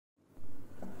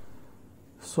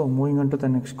So moving on to the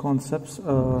next concepts,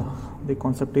 the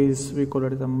concept is, we call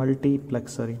it as a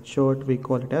multiplexer. In short, we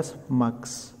call it as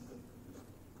MUX.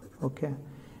 Okay,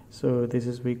 so this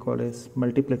is we call it as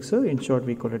multiplexer. In short,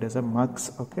 we call it as a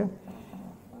MUX. Okay,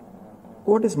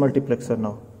 what is multiplexer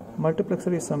now?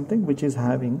 Multiplexer is something which is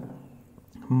having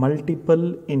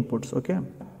multiple inputs. Okay,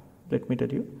 let me tell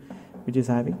you, which is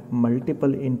having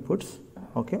multiple inputs.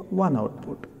 Okay, one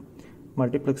output.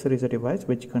 Multiplexer is a device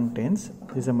which contains,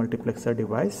 this is a multiplexer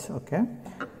device, okay,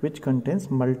 which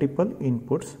contains multiple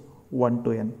inputs 1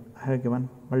 to n. I have given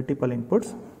multiple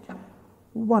inputs,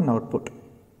 one output.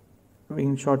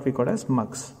 In short, we call it as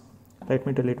MUX. Let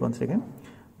me tell it once again.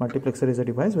 Multiplexer is a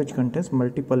device which contains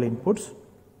multiple inputs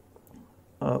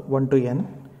 1 to n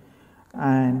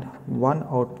and one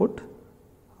output.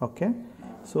 Okay,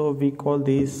 so we call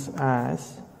these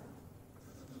as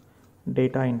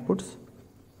data inputs.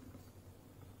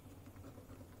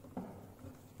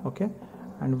 Okay,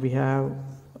 and we have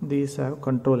these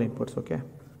control inputs. Okay,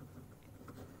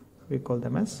 we call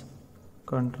them as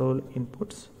control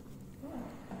inputs.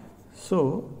 So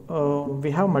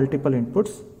we have multiple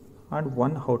inputs and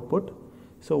one output.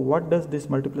 So what does this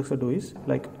multiplexer do is,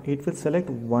 like, it will select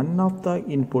one of the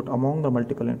input among the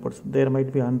multiple inputs. There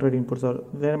might be 100 inputs or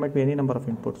there might be any number of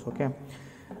inputs. Okay,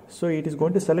 so it is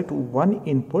going to select one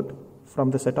input from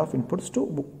the set of inputs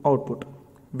to output.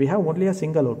 We have only a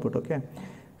single output. Okay,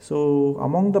 so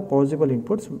among the possible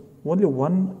inputs, only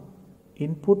one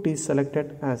input is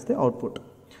selected as the output.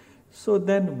 So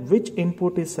then which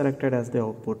input is selected as the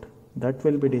output? That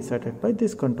will be decided by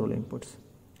these control inputs.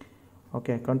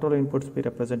 Okay, control inputs be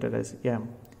represented as m.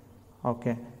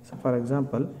 Okay, so for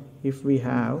example, if we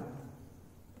have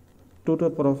 2 to the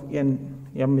power of n,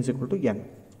 m is equal to n.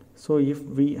 So if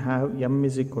we have m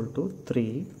is equal to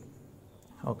 3,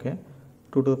 okay,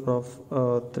 2 to the power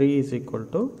of 3 is equal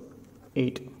to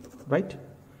 8, right?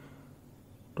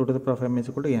 2 to the power of m is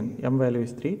equal to n. M value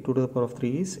is 3, 2 to the power of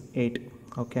 3 is 8.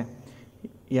 Okay,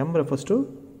 m refers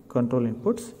to control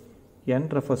inputs, n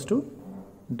refers to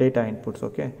data inputs.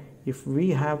 Okay, if we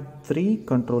have 3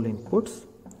 control inputs,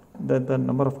 then the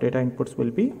number of data inputs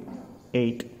will be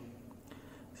 8.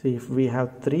 So if we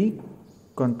have 3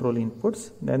 control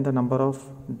inputs, then the number of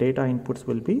data inputs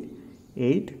will be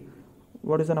 8.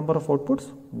 What is the number of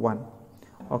outputs? 1.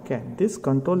 Okay, this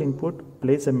control input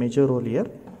plays a major role here.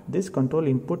 This control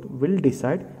input will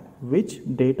decide which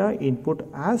data input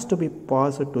has to be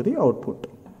passed to the output.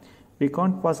 We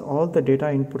can't pass all the data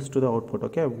inputs to the output.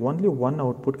 Okay, only one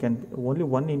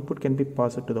input can be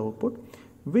passed to the output.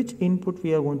 Which input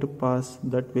we are going to pass,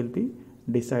 that will be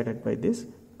decided by this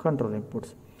control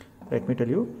inputs. Let me tell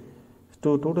you.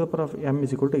 So 2 to the power of m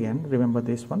is equal to n. Remember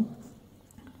this one.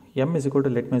 M is equal to,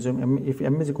 let me assume m, if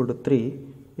m is equal to 3,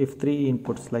 if 3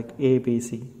 inputs like A, B,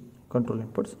 C control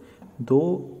inputs,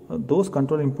 those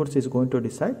control inputs is going to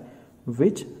decide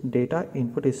which data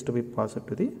input is to be passed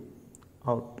to the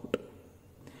output.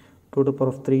 2 to the power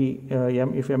of 3,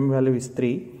 if m value is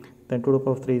 3, then 2 to the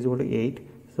power of 3 is equal to 8.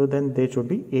 So then there should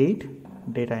be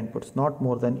 8 data inputs, not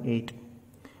more than 8.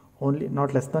 Only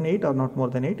not less than 8 or not more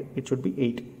than 8, it should be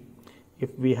 8.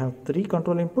 If we have 3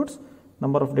 control inputs,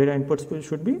 number of data inputs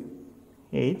should be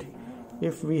 8.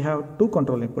 If we have 2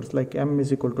 control inputs like m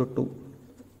is equal to 2, 2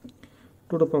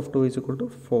 to the power of 2 is equal to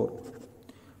 4.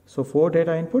 So 4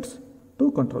 data inputs,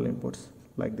 2 control inputs,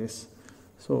 like this.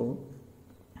 So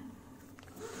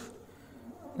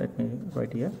let me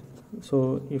write here.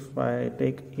 So if I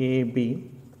take A, B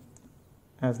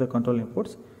as the control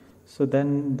inputs, so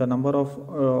then the number of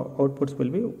outputs will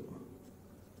be,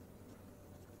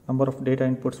 number of data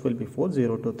inputs will be 4,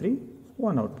 0 to 3,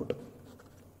 1 output.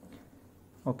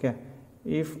 Okay,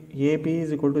 if AB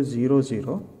is equal to 0,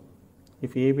 0,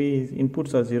 if AB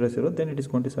inputs are 0, 0, then it is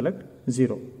going to select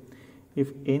 0. If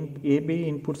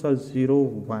AB inputs are 0,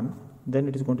 1, then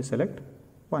it is going to select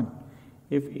 1.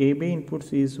 If AB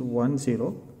inputs is 1,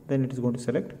 0, then it is going to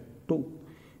select 2.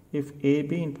 If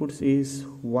AB inputs is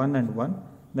 1 and 1,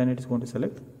 then it is going to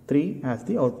select 3 as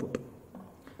the output.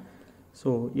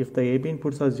 So if the AB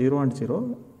inputs are 0 and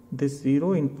 0, this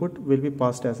 0 input will be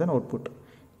passed as an output.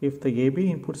 If the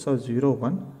AB inputs are 0,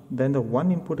 1, then the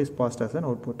 1 input is passed as an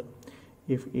output.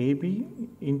 If AB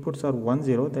inputs are 1,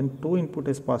 0, then 2 input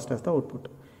is passed as the output.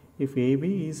 If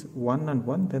AB is 1 and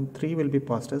 1, then 3 will be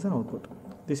passed as an output.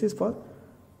 This is for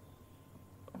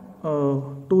 2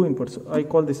 inputs. I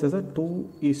call this as a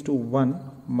 2:1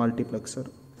 multiplexer,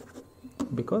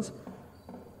 because,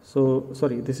 so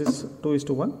sorry, this is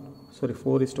 2:1, sorry,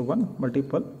 4:1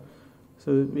 multiple.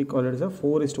 So we call it as a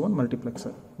 4:1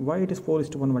 multiplexer. Why it is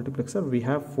 4:1 multiplexer? We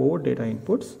have 4 data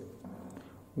inputs,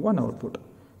 1 output.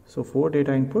 So 4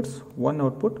 data inputs, 1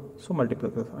 output, so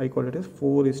multiplexer. I call it as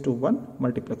 4:1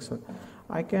 multiplexer.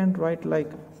 I can write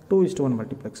like 2:1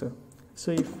 multiplexer.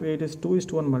 So if it is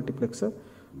 2:1 multiplexer,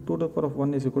 2 to the power of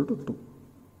 1 is equal to 2.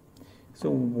 So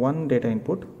 1 data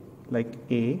input like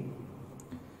A.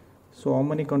 So how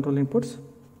many control inputs?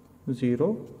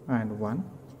 0 and 1.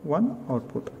 1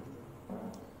 output.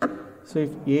 So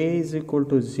if A is equal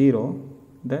to 0,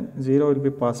 then 0 will be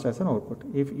passed as an output.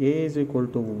 If A is equal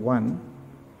to 1,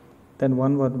 then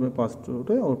 1 will be passed to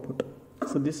the output.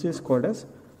 So this is called as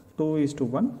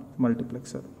 2:1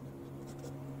 multiplexer.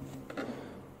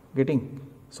 Getting?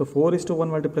 So 4:1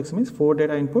 multiplexer means 4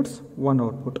 data inputs, 1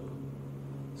 output.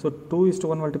 So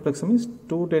 2:1 multiplexer means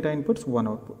 2 data inputs, 1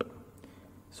 output.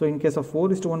 So in case of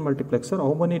 4:1 multiplexer,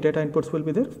 how many data inputs will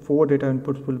be there? 4 data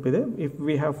inputs will be there. If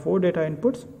we have 4 data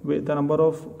inputs, the number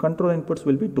of control inputs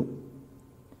will be 2.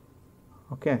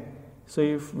 Okay. So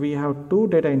if we have 2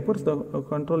 data inputs, the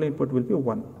control input will be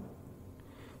 1.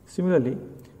 Similarly,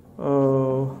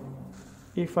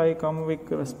 if I come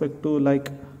with respect to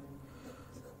like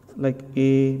A,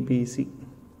 B, C.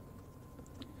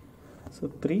 So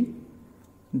 3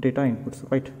 data inputs,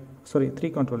 right? Sorry,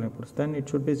 3 control inputs. Then it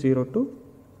should be 0 to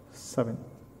 7.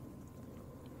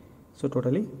 So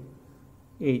totally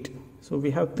 8. So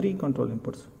we have 3 control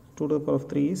inputs. 2 to the power of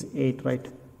 3 is 8, right?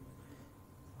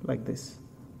 Like this.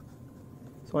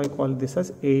 So I call this as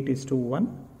 8:1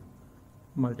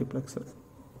 multiplexer.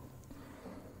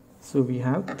 So we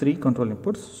have 3 control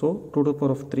inputs. So 2 to the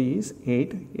power of 3 is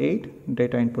 8. 8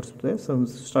 data inputs there. So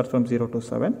start from 0 to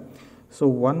 7. So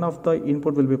one of the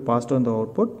input will be passed on the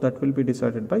output. That will be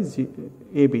decided by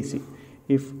ABC.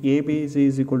 If ABC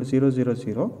is equal to 0, 0,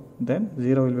 0, then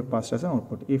 0 will be passed as an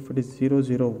output. If it is 0,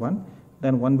 0, 1,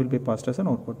 then 1 will be passed as an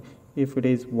output. If it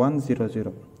is 1, 0,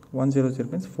 0, 1, 0, 0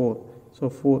 means 4. So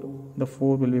 4, the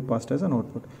 4 will be passed as an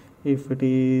output. If it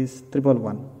is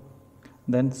 111,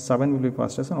 then 7 will be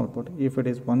passed as an output. If it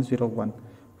is 101,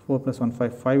 4 plus 1,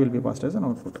 5, 5 will be passed as an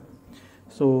output.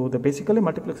 So the basically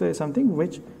multiplexer is something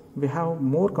which we have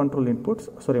more control inputs,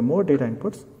 more data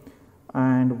inputs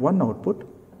and 1 output.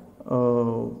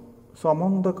 So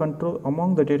among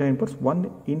the data inputs, 1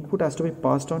 input has to be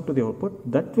passed on to the output.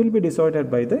 That will be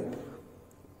decided by the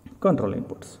control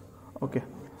inputs. Okay.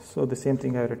 So the same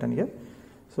thing I have written here.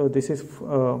 So this is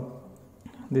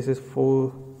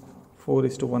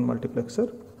 4:1 multiplexer.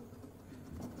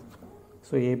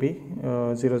 So AB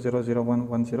 0, 0, 0, 1,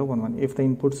 1, 0, 1, 1. If the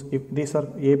inputs, if these are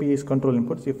AB is control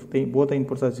inputs, if both the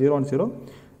inputs are 0 and 0,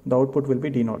 the output will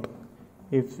be D0.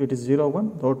 If it is 0, 1,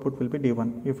 the output will be D1.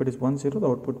 If it is 1, 0, the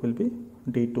output will be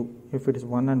D2. If it is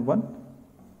 1 and 1,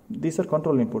 these are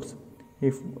control inputs.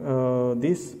 If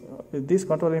these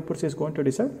control inputs is going to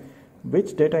decide which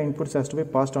data inputs has to be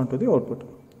passed on to the output.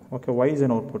 Okay, Y is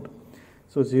an output.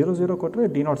 So 0, 0 ಕೊಟ್ಟರೆ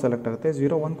D0 select ಆಗುತ್ತೆ,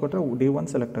 0, 1 ಕೊಟ್ಟರೆ D1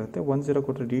 select ಆಗುತ್ತೆ, 1, 0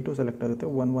 ಕೊಟ್ಟರೆ D2 select ಆಗುತ್ತೆ,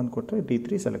 1, 1 ಕೊಟ್ಟರೆ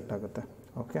D3 select ಆಗುತ್ತೆ.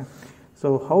 Okay, so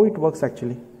how it works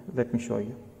actually, let me show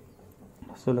you.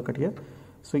 So look at here.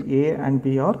 So A and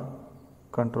B are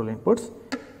control inputs.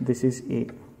 This is A,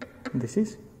 this is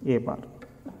A bar.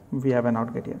 We have an OR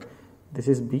gate here. This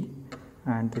is B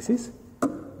and this is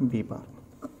B bar.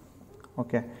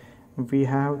 Okay, we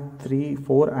have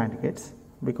 4 AND gates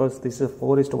because this is a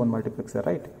 4:1 multiplexer,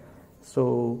 right? So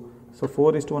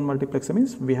 4:1 multiplexer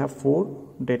means we have 4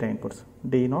 data inputs,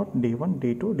 D0, D1,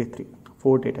 D2, D3,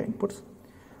 4 data inputs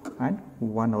and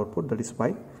 1 output. That is why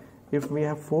if we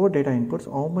have 4 data inputs,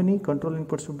 how many control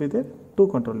inputs should be there? 2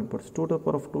 control inputs. 2 to the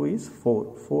power of 2 is 4.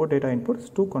 4 data inputs,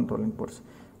 2 control inputs.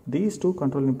 These 2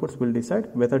 control inputs will decide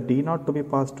whether D0 to be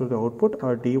passed to the output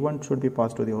or D1 should be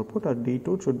passed to the output or D2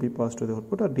 should be passed to the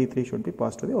output or D3 should be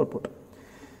passed to the output.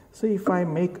 So if I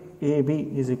make AB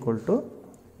is equal to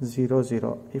 0, 0,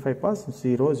 if I pass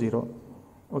 0, 0,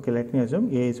 okay, let me assume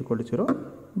A is equal to 0,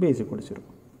 B is equal to 0.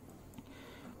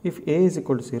 If A is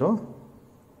equal to 0,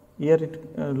 here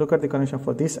look at the connection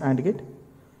for this AND gate.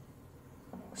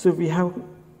 So we have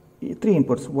 3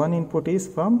 inputs. One input is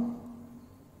from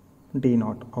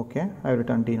D0. Okay, I have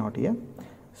written D0 here.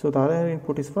 So the other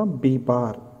input is from B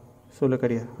bar. So look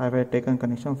at here, I have taken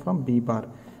connection from B bar.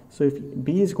 So if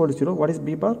B is equal to 0, what is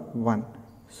B bar? 1.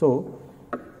 So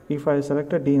if I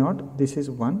selected D0, this is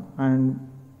 1 and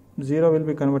 0 will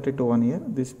be converted to 1 here.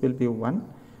 This will be 1.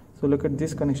 So look at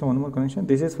this connection, one more connection.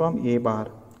 This is from A bar.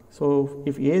 So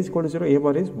if A is equal to 0, A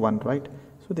bar is 1, right?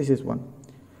 So this is 1.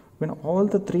 When all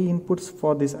the 3 inputs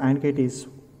for this AND gate is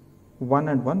 1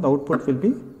 and 1, the output will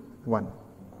be 1,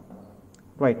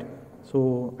 right?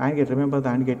 So AND gate, remember the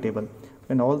AND gate table.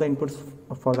 When all the inputs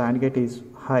for the AND gate is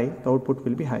high, the output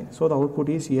will be high. So the output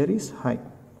is here is high.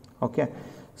 Okay.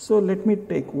 So let me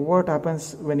take what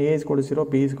happens when A is equal to 0,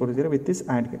 B is equal to 0 with this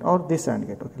AND gate or this AND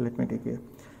gate. Okay, let me take here.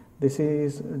 This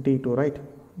is D2, right?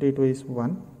 D2 is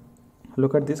 1.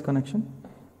 Look at this connection.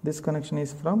 This connection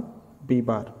is from B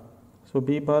bar. So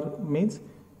B bar means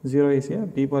 0 is here,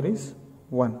 B bar is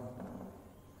 1.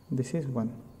 This is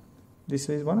 1. This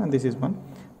is 1 and this is 1.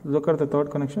 Look at the third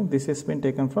connection. This has been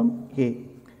taken from A,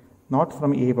 not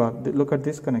from A bar. Look at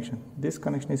this connection. This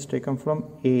connection is taken from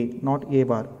A, not A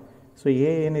bar. So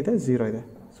A is 0.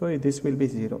 So this will be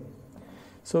 0.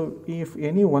 So if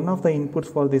any one of the inputs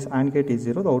for this AND gate is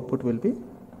 0, the output will be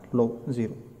low,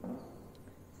 0.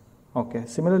 Okay,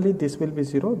 similarly this will be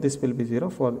 0, this will be 0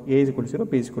 for A is equal to 0,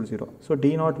 B is equal to 0. So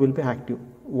D naught will be active.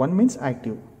 1 means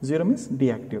active, 0 means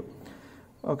deactive.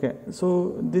 Okay,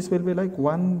 so this will be like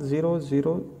 1 0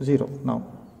 0 0 now.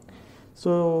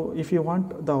 So if you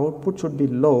want the output should be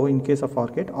low in case of OR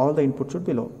gate, all the inputs should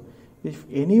be low. If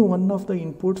any one of the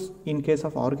inputs in case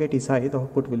of OR gate is high, the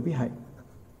output will be high.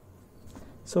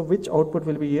 So which output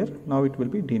will be here? Now it will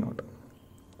be D naught.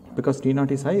 Because D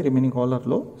naught is high, remaining all are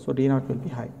low, so D naught will be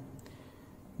high.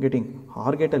 Getting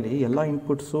OR gate alli ella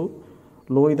inputs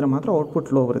low idre matra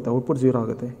output low barutte, output 0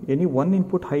 agutte. Any one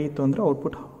input high ittu andre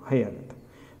output high agutte.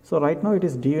 So right now it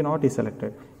is D naught is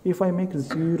selected. If I make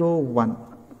 0 1,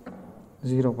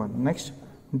 next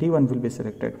D1 will be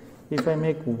selected. If I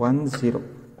make 1 0,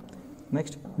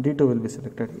 next D2 will be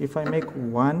selected. If I make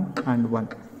 1 and 1,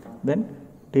 then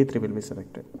D3 will be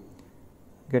selected.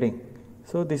 Getting?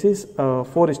 So this is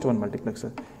 4:1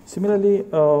 multiplexer. Similarly,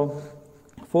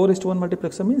 4:1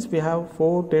 multiplexer means we have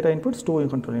 4 data inputs, 2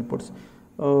 control inputs.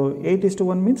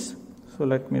 8:1 means, so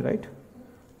let me write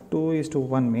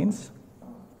 2:1 means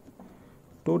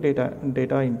 2 data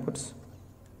inputs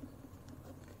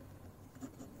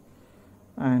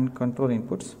and control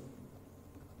inputs,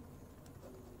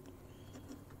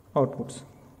 outputs.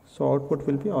 So output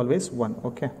will be always 1.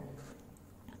 Okay.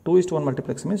 2:1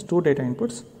 multiplexer means 2 data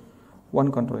inputs,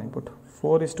 1 control input.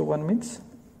 4:1 means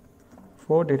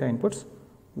 4 data inputs,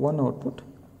 1 output,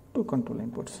 2 control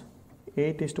inputs.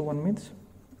 8:1 means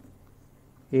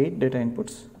 8 data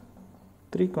inputs,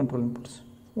 3 control inputs,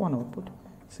 1 output.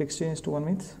 16:1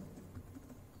 means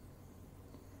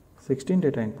 16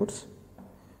 data inputs.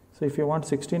 So if you want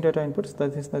 16 data inputs,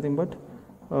 that is nothing but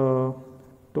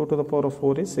 2 to the power of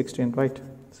 4 is 16, right?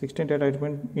 16 data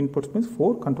inputs means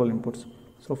 4 control inputs.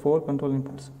 So 4 control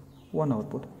inputs, 1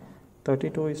 output.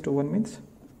 32:1 means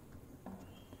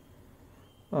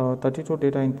 32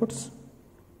 data inputs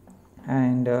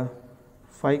and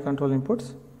 5 control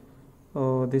inputs.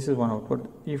 This is 1 output.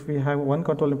 If we have 1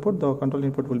 control input, the control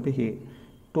input will be A.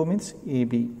 2 means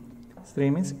AB. 3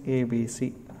 means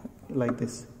ABC, like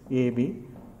this, AB.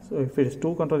 So if it is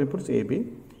 2 control inputs, AB.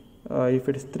 If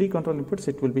it is 3 control inputs,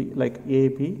 it will be like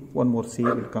AB, one more C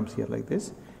will comes here like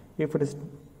this. If it is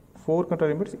 4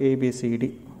 control inputs, A, B, C,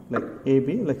 D, like A,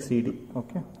 B, like C, D.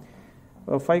 Okay.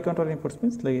 5 control inputs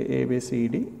means like A, B, C,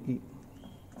 D, E,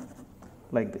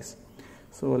 like this.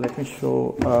 So let me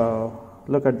show.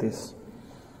 Look at this.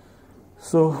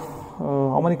 So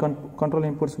how many control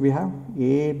inputs we have?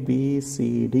 A, B,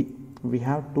 C, D. We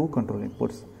have 2 control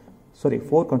inputs. Sorry,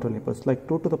 4 control inputs. Like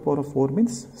 2 to the power of 4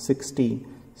 means 16.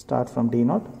 Start from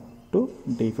D0 to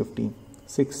D15.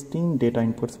 16 data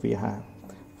inputs we have.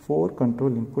 4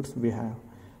 control inputs we have.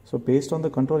 So based on the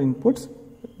control inputs,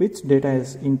 which data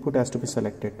input has to be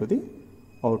selected to the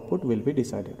output will be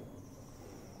decided.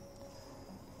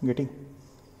 Getting?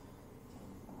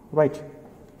 Right.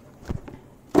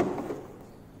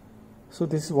 So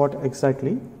this is what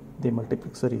exactly the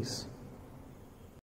multiplexer is.